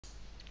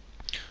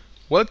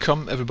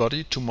Welcome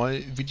everybody to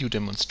my video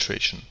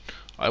demonstration.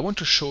 I want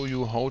to show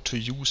you how to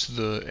use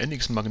the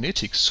NX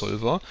magnetic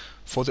solver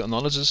for the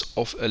analysis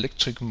of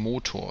electric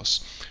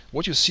motors.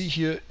 What you see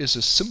here is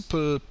a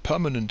simple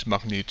permanent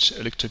magnet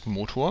electric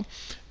motor,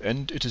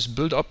 and it is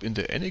built up in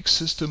the NX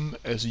system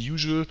as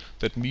usual.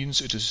 That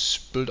means it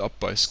is built up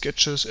by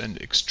sketches and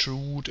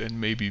extrude and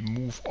maybe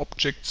move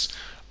objects.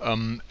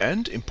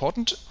 And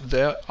important,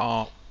 there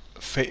are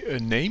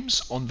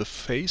names on the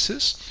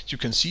faces. You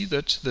can see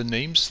that the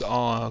names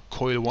are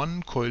coil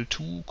 1, coil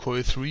 2,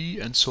 coil 3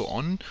 and so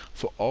on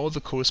for all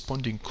the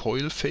corresponding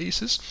coil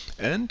faces,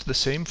 and the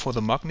same for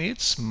the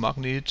magnets,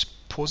 magnet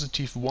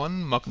positive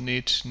 1,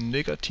 magnet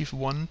negative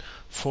 1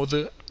 for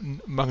the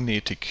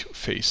magnetic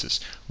faces.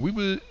 We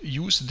will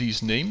use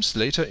these names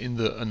later in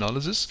the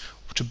analysis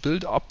to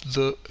build up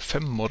the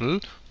Fem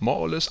model more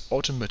or less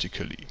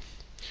automatically.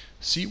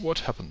 See what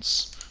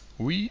happens.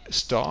 We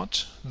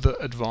start the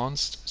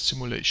advanced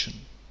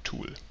simulation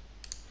tool,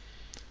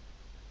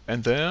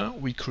 and there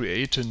we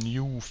create a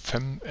new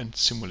Fem and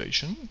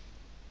simulation.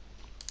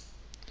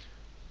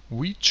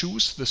 We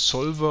choose the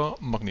solver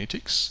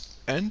magnetics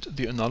and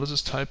the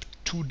analysis type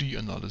 2D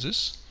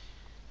analysis,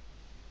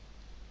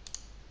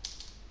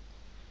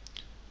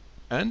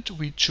 and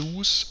we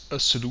choose a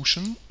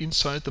solution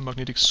inside the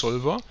magnetic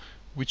solver.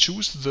 We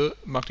choose the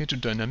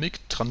magnetodynamic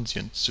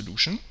transient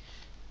solution.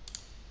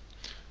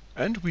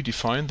 And we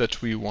define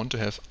that we want to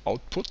have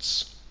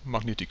outputs,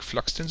 magnetic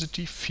flux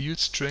density, field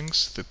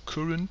strength, the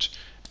current,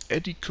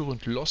 eddy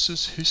current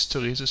losses,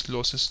 hysteresis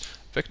losses,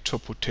 vector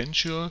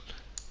potential,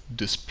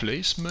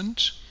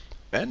 displacement,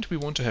 and we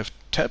want to have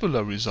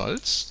tabular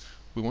results.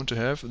 We want to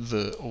have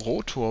the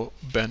rotor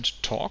band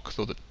torque,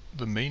 so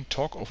the main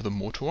torque of the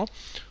motor.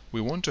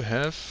 We want to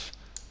have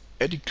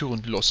eddy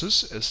current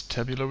losses as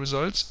tabular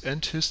results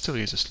and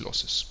hysteresis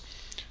losses.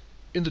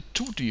 In the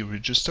 2D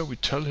register, we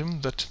tell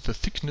him that the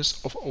thickness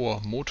of our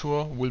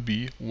motor will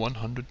be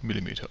 100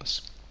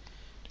 mm.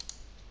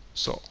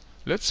 So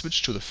let's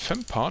switch to the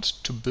Fem part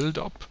to build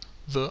up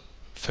the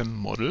Fem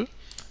model,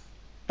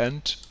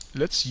 and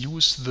let's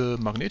use the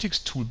magnetics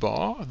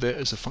toolbar. There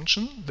is a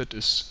function that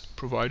is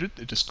provided.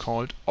 It is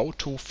called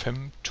Auto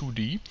Fem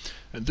 2D,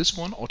 and this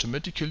one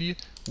automatically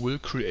will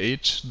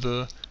create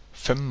the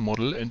Fem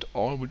model and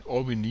all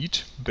we need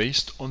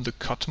based on the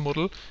cut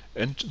model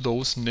and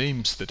those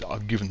names that are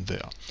given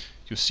there.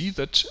 You see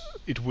that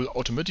it will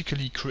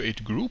automatically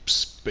create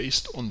groups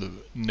based on the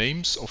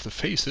names of the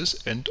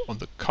faces and on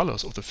the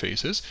colors of the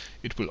faces.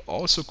 It will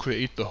also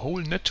create the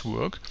whole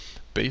network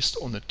based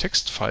on the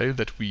text file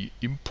that we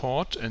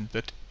import, and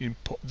that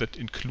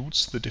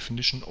includes the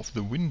definition of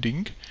the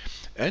winding,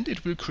 and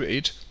it will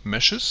create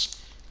meshes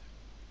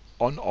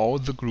on all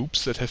the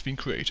groups that have been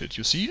created.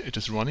 You see, it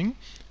is running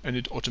and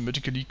it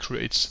automatically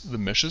creates the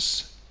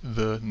meshes.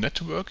 The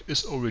network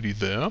is already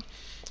there.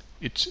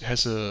 It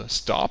has a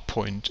star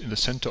point in the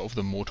center of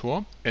the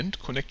motor and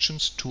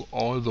connections to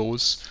all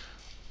those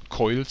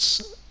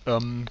coils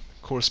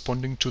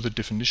corresponding to the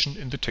definition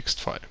in the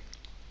text file.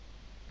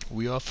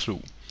 We are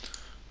through.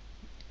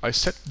 I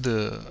set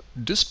the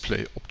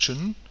display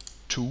option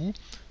to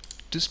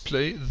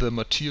display the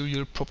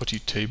material property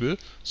table,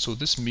 so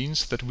this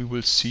means that we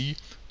will see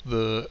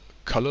the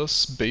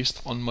colors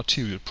based on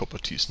material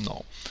properties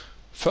now.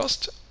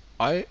 First,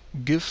 I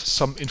give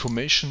some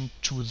information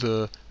to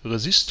the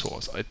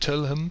resistors. I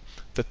tell him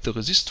that the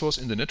resistors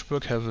in the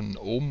network have an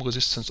ohm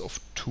resistance of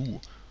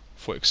 2,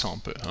 for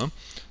example.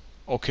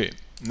 Okay,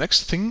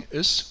 next thing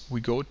is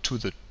we go to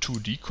the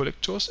 2D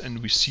collectors and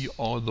we see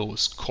all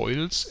those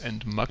coils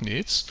and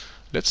magnets.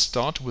 Let's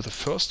start with the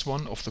first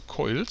one of the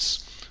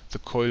coils, the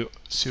coil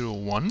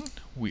 01.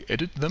 We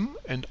edit them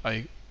and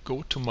I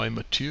go to my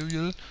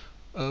material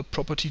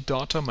property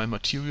data, my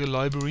material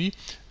library,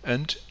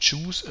 and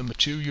choose a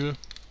material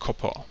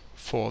copper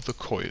for the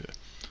coil.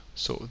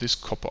 So this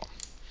copper.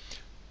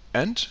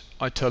 And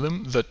I tell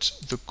him that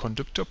the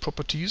conductor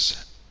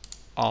properties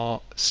are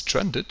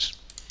stranded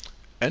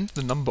and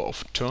the number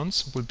of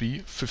turns will be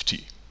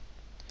 50.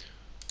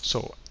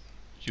 So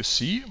you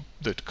see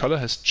that color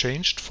has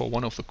changed for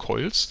one of the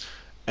coils,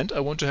 and I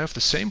want to have the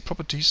same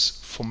properties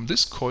from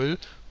this coil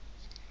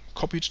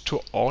copied to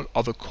all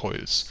other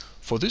coils.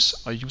 For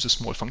this I use a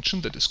small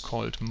function that is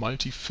called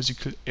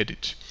multi-physical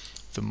edit.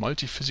 The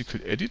multi-physical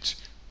edit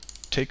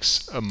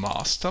takes a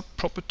master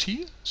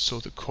property, so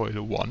the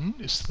coil 1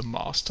 is the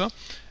master,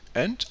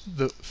 and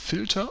the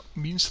filter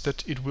means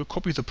that it will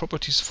copy the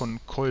properties from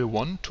coil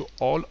 1 to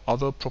all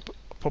other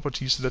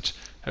properties that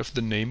have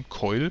the name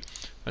coil,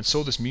 and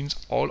so this means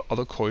all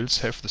other coils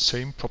have the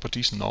same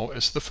properties now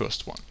as the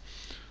first one.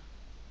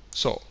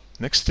 So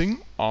next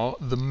thing are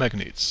the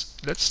magnets.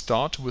 Let's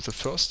start with the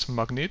first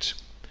magnet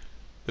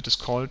that is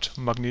called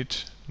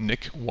magnet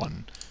neg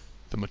 1.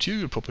 The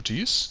material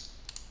properties,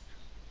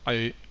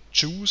 I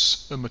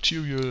choose a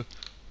material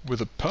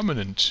with a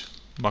permanent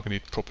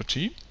magnet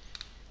property.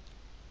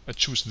 I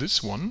choose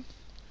this one,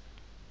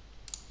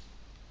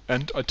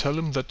 and I tell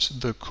him that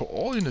the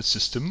coordinate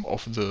system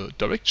of the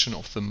direction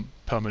of the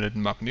permanent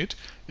magnet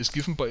is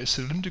given by a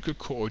cylindrical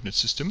coordinate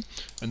system,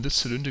 and this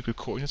cylindrical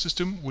coordinate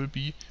system will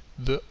be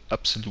the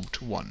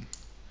absolute one.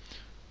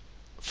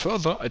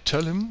 Further, I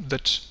tell him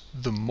that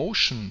the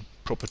motion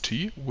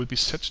property will be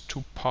set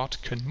to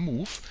part can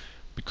move,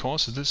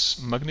 because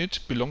this magnet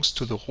belongs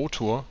to the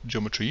rotor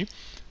geometry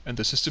and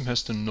the system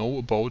has to know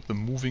about the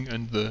moving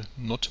and the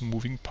not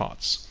moving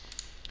parts.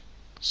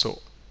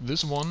 So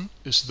this one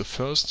is the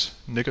first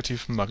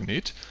negative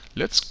magnet.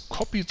 Let's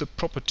copy the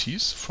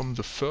properties from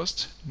the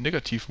first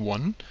negative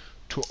one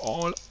to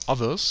all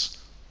others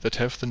that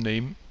have the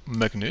name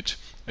magnet,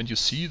 and you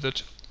see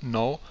that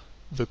now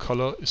the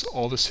color is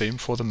all the same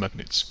for the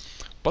magnets.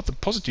 But the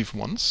positive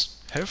ones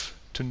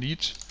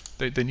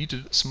they need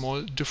a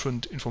small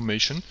different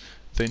information.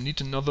 They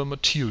need another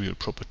material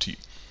property.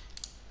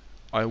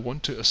 I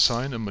want to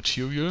assign a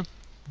material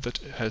that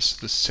has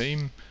the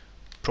same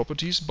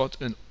properties but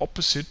an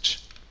opposite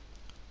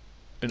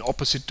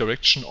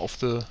direction of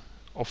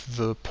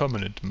the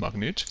permanent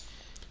magnet.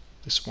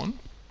 This one.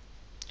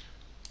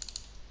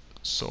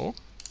 So,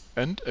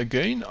 and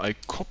again I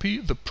copy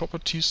the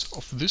properties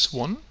of this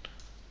one,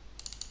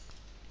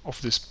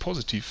 of this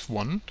positive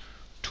one,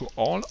 to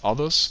all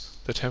others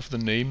that have the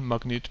name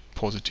magnet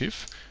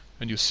positive,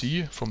 and you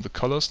see from the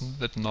colors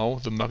that now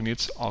the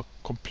magnets are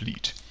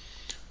complete.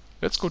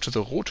 Let's go to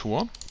the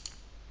rotor.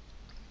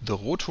 The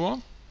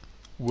rotor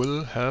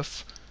will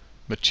have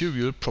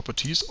material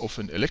properties of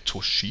an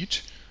electro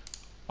sheet.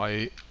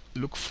 I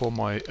look for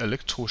my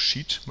electro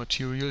sheet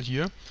material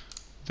here.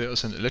 There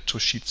is an electro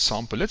sheet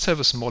sample. Let's have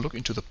a small look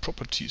into the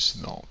properties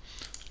now.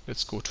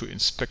 Let's go to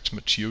inspect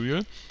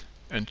material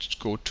and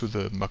go to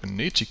the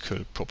magnetical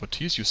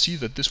properties. You see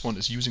that this one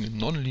is using a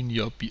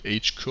nonlinear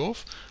BH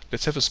curve.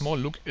 Let's have a small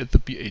look at the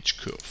BH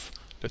curve.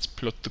 Let's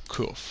plot the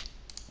curve.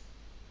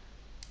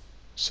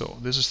 So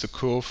this is the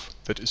curve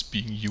that is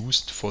being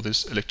used for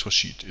this electro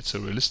sheet. It's a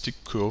realistic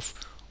curve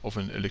of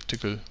an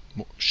electrical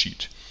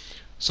sheet.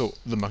 So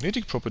the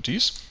magnetic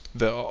properties,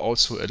 there are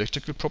also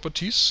electrical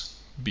properties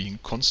being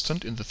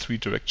constant in the three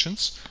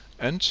directions,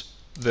 and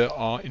there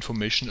are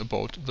information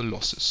about the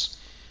losses.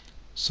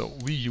 So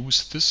we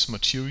use this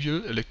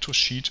material electro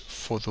sheet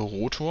for the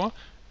rotor,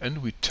 and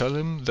we tell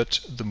him that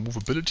the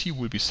movability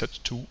will be set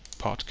to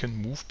part can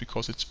move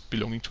because it's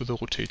belonging to the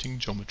rotating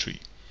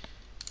geometry.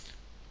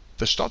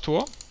 The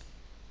stator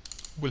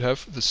will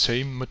have the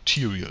same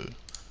material,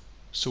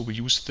 so we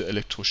use the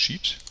electro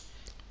sheet.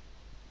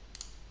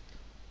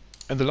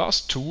 And the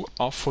last two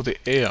are for the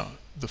air.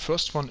 The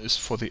first one is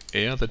for the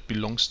air that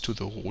belongs to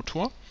the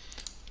rotor.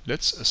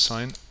 Let's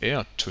assign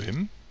air to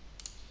him.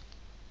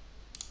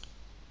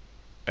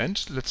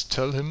 And let's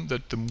tell him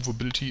that the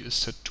movability is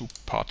set to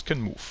part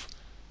can move.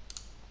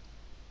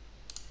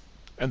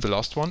 And the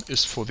last one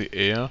is for the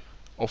air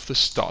of the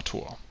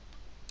stator.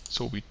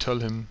 So we tell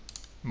him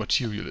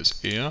material is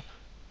air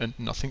and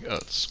nothing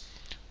else.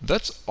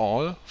 That's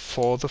all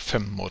for the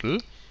Fem model.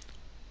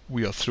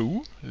 We are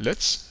through.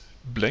 Let's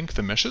blank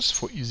the meshes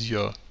for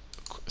easier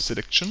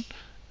selection,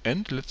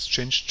 and let's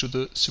change to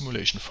the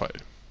simulation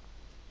file.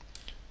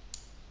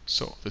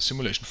 So the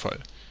simulation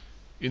file.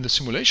 In the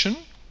simulation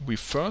we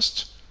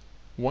first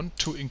want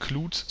to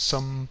include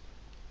some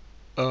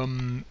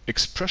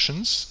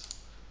expressions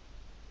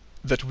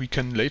that we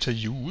can later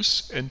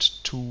use, and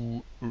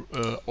to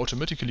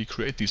automatically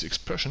create these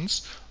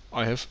expressions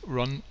I have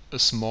run a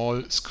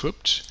small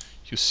script.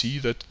 You see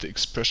that the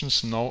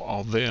expressions now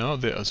are there.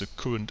 There is a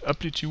current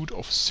amplitude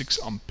of 6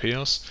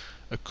 amperes,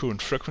 a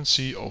current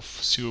frequency of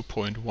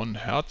 0.1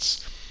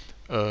 hertz,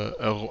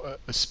 a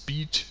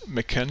speed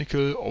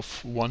mechanical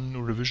of 1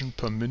 revision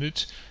per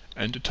minute,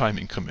 and a time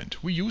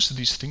increment. We use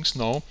these things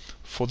now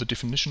for the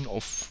definition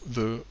of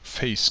the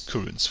phase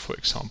currents, for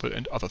example,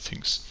 and other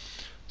things.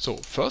 So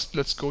first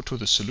let's go to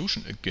the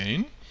solution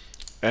again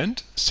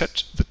and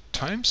set the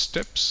time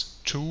steps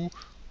to,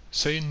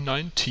 say,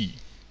 9t,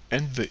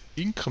 and the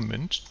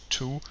increment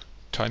to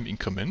time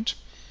increment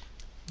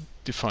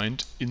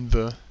defined in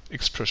the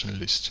expression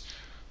list.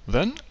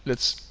 Then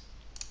let's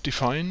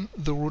define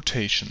the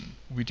rotation.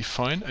 We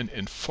define an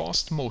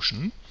enforced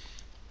motion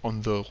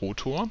on the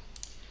rotor.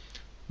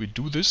 We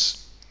do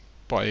this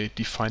by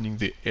defining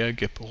the air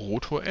gap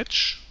rotor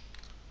edge,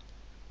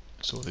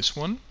 so this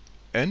one,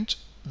 and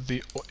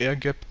the air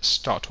gap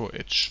stator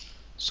edge,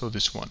 so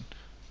this one.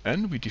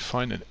 And we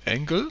define an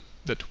angle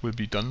that will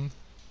be done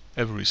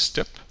every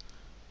step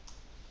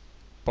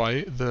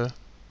by the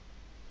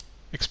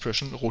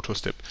expression rotor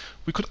step.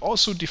 We could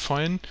also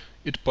define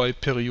it by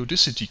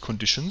periodicity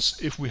conditions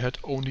if we had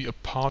only a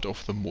part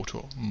of the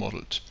motor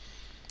modeled.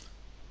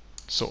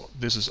 So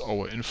this is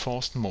our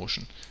enforced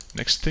motion.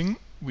 Next thing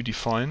we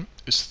define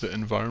is the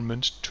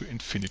environment to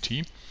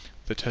infinity.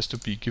 That has to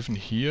be given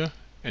here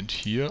and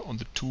here on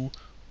the two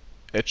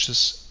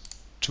edges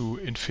to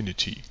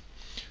infinity.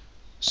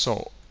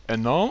 So,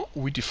 and now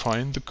we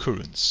define the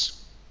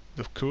currents.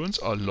 The currents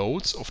are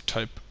loads of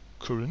type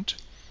current,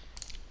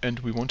 and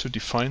we want to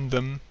define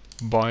them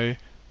by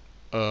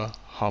a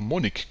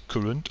harmonic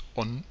current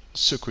on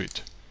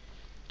circuit.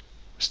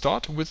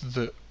 start with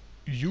the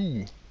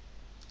U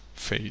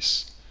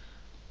phase.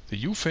 The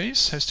U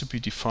phase has to be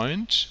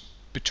defined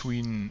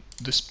between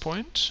this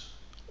point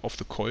of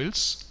the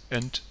coils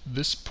and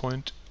this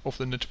point of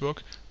the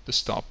network, the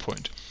start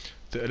point.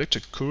 The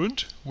electric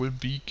current will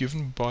be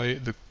given by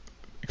the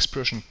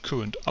expression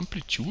current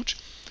amplitude,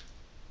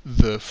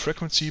 the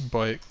frequency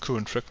by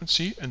current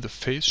frequency, and the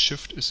phase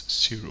shift is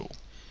 0.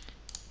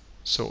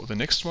 So the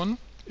next one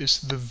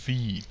is the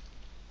V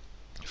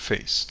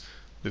phase.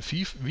 The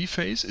V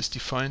phase is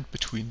defined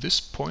between this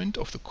point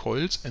of the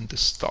coils and the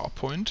start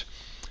point,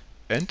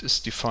 and is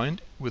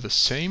defined with the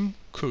same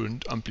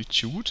current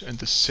amplitude and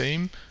the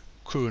same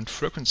current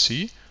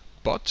frequency,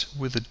 but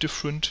with a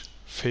different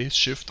phase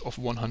shift of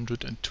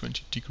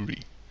 120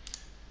 degrees.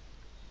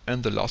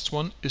 And the last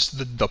one is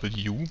the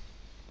W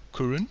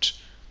current.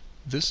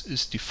 This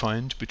is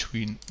defined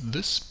between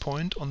this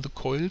point on the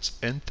coils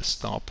and the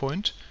start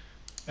point,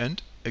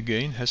 and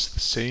again has the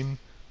same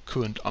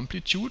current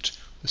amplitude,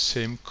 the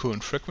same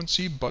current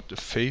frequency, but a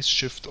phase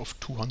shift of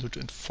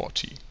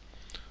 240.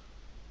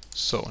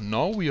 So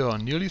now we are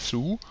nearly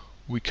through.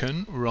 We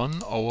can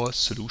run our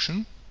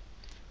solution.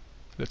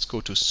 Let's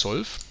go to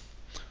solve.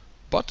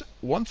 But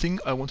one thing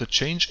I want to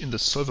change in the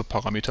solver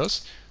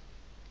parameters,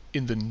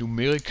 in the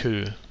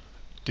numerical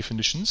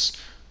definitions,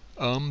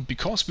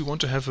 because we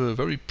want to have a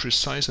very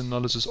precise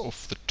analysis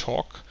of the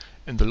torque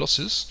and the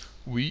losses,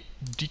 we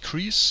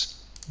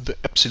decrease the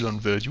epsilon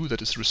value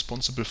that is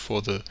responsible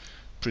for the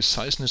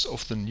preciseness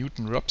of the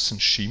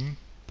Newton-Raphson scheme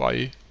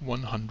by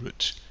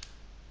 100.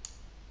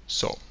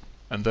 So,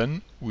 and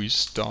then we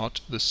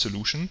start the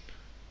solution.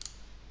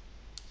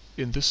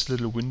 In this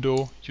little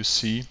window you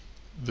see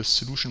the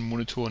solution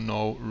monitor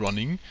now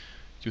running.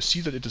 You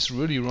see that it is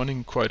really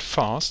running quite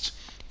fast.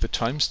 The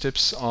time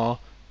steps are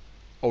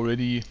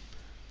already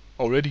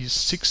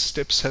 6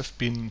 steps have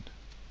been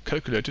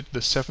calculated, the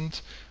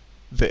 7th,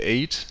 the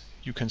 8th,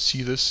 you can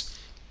see this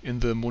in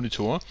the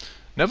monitor.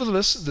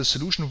 Nevertheless, the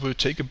solution will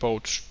take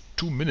about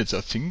 2 minutes, I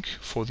think,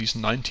 for these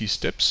 90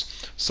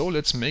 steps. So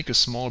let's make a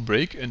small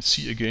break and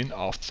see again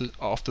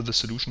after the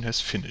solution has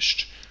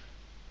finished.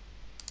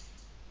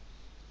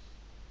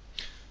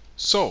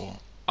 So,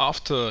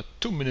 after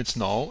 2 minutes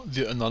now,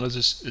 the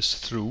analysis is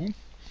through,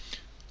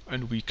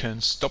 and we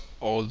can stop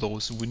all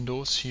those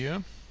windows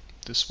here,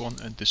 this one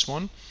and this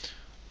one,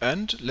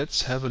 and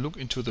let's have a look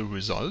into the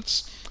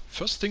results.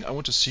 First thing I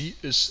want to see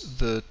is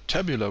the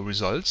tabular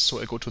results.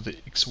 So I go to the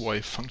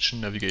XY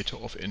function navigator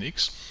of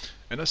NX,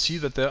 and I see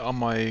that there are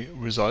my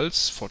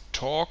results for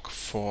torque,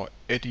 for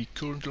eddy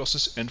current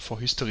losses, and for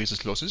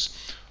hysteresis losses.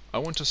 I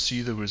want to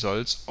see the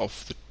results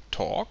of the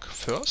torque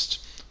first.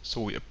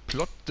 So we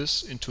plot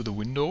this into the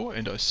window,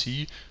 and I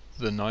see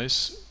the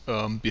nice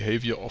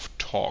behavior of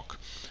torque.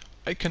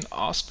 I can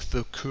ask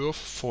the curve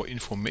for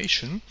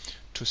information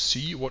to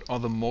see what are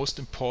the most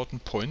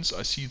important points.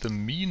 I see the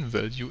mean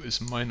value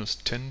is minus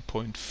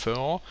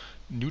 10.4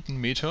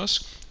 Newton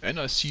meters, and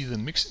I see the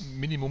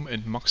minimum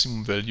and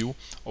maximum value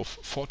of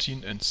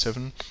 14 and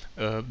 7,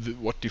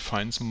 what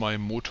defines my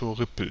motor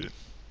ripple.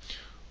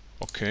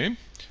 Okay,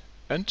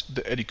 and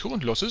the eddy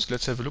current losses,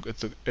 let's have a look at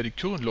the eddy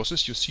current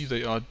losses. You see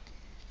they are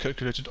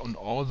calculated on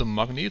all the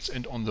magnets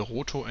and on the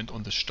rotor and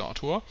on the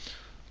stator.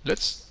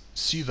 Let's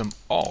see them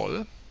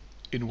all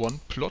in one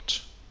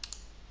plot,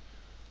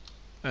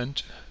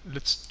 and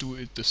let's do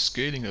it the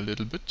scaling a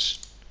little bit.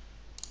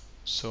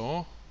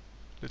 So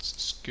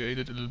let's scale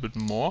it a little bit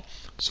more.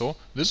 So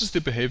this is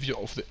the behavior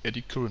of the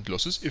eddy current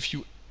losses. If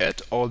you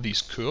add all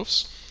these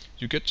curves,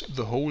 you get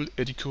the whole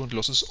eddy current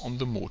losses on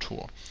the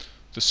motor.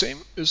 The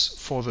same is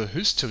for the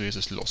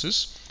hysteresis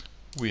losses.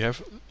 We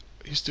have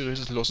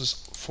hysteresis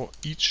losses for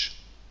each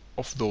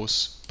of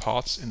those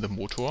parts in the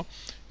motor.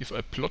 If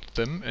I plot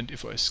them and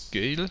if I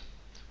scale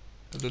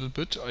a little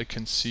bit, I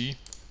can see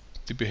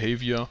the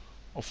behavior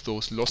of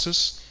those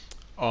losses,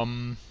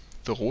 the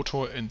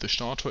rotor and the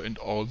stator and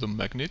all the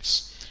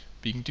magnets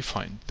being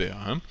defined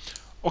there.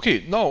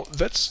 Okay, now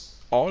that's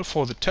all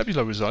for the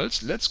tabular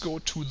results. Let's go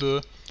to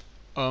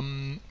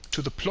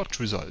the plot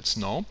results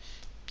now.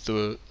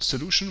 The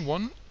solution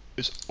one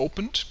is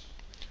opened,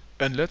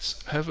 and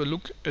let's have a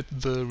look at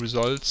the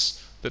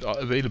results that are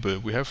available.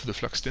 We have the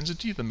flux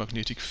density, the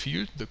magnetic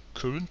field, the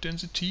current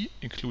density,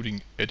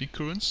 including eddy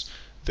currents,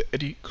 the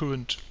eddy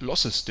current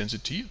losses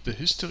density, the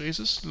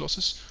hysteresis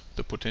losses,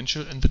 the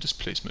potential, and the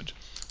displacement.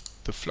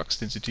 The flux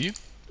density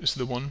is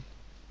the one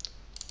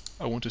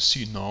I want to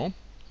see now.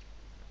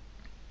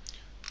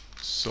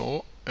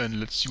 So, and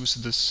let's use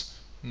this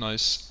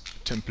nice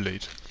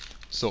template.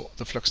 So,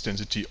 the flux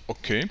density,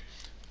 okay.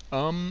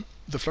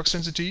 The flux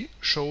density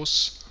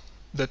shows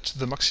that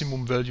the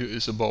maximum value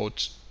is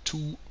about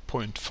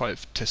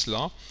 2.5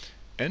 Tesla,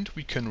 and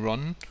we can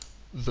run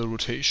the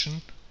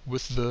rotation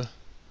with the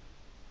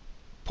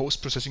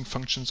post-processing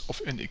functions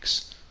of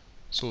NX.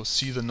 So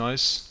see the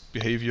nice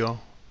behavior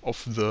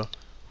of the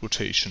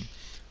rotation.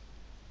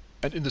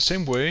 And in the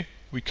same way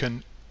we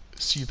can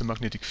see the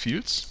magnetic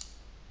fields,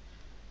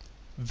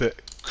 the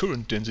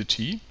current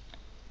density,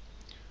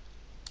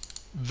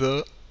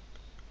 the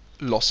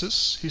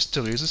losses,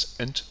 hysteresis,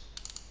 and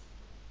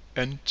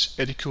and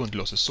eddy current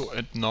losses. So,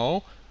 and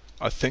now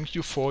I thank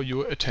you for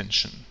your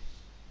attention.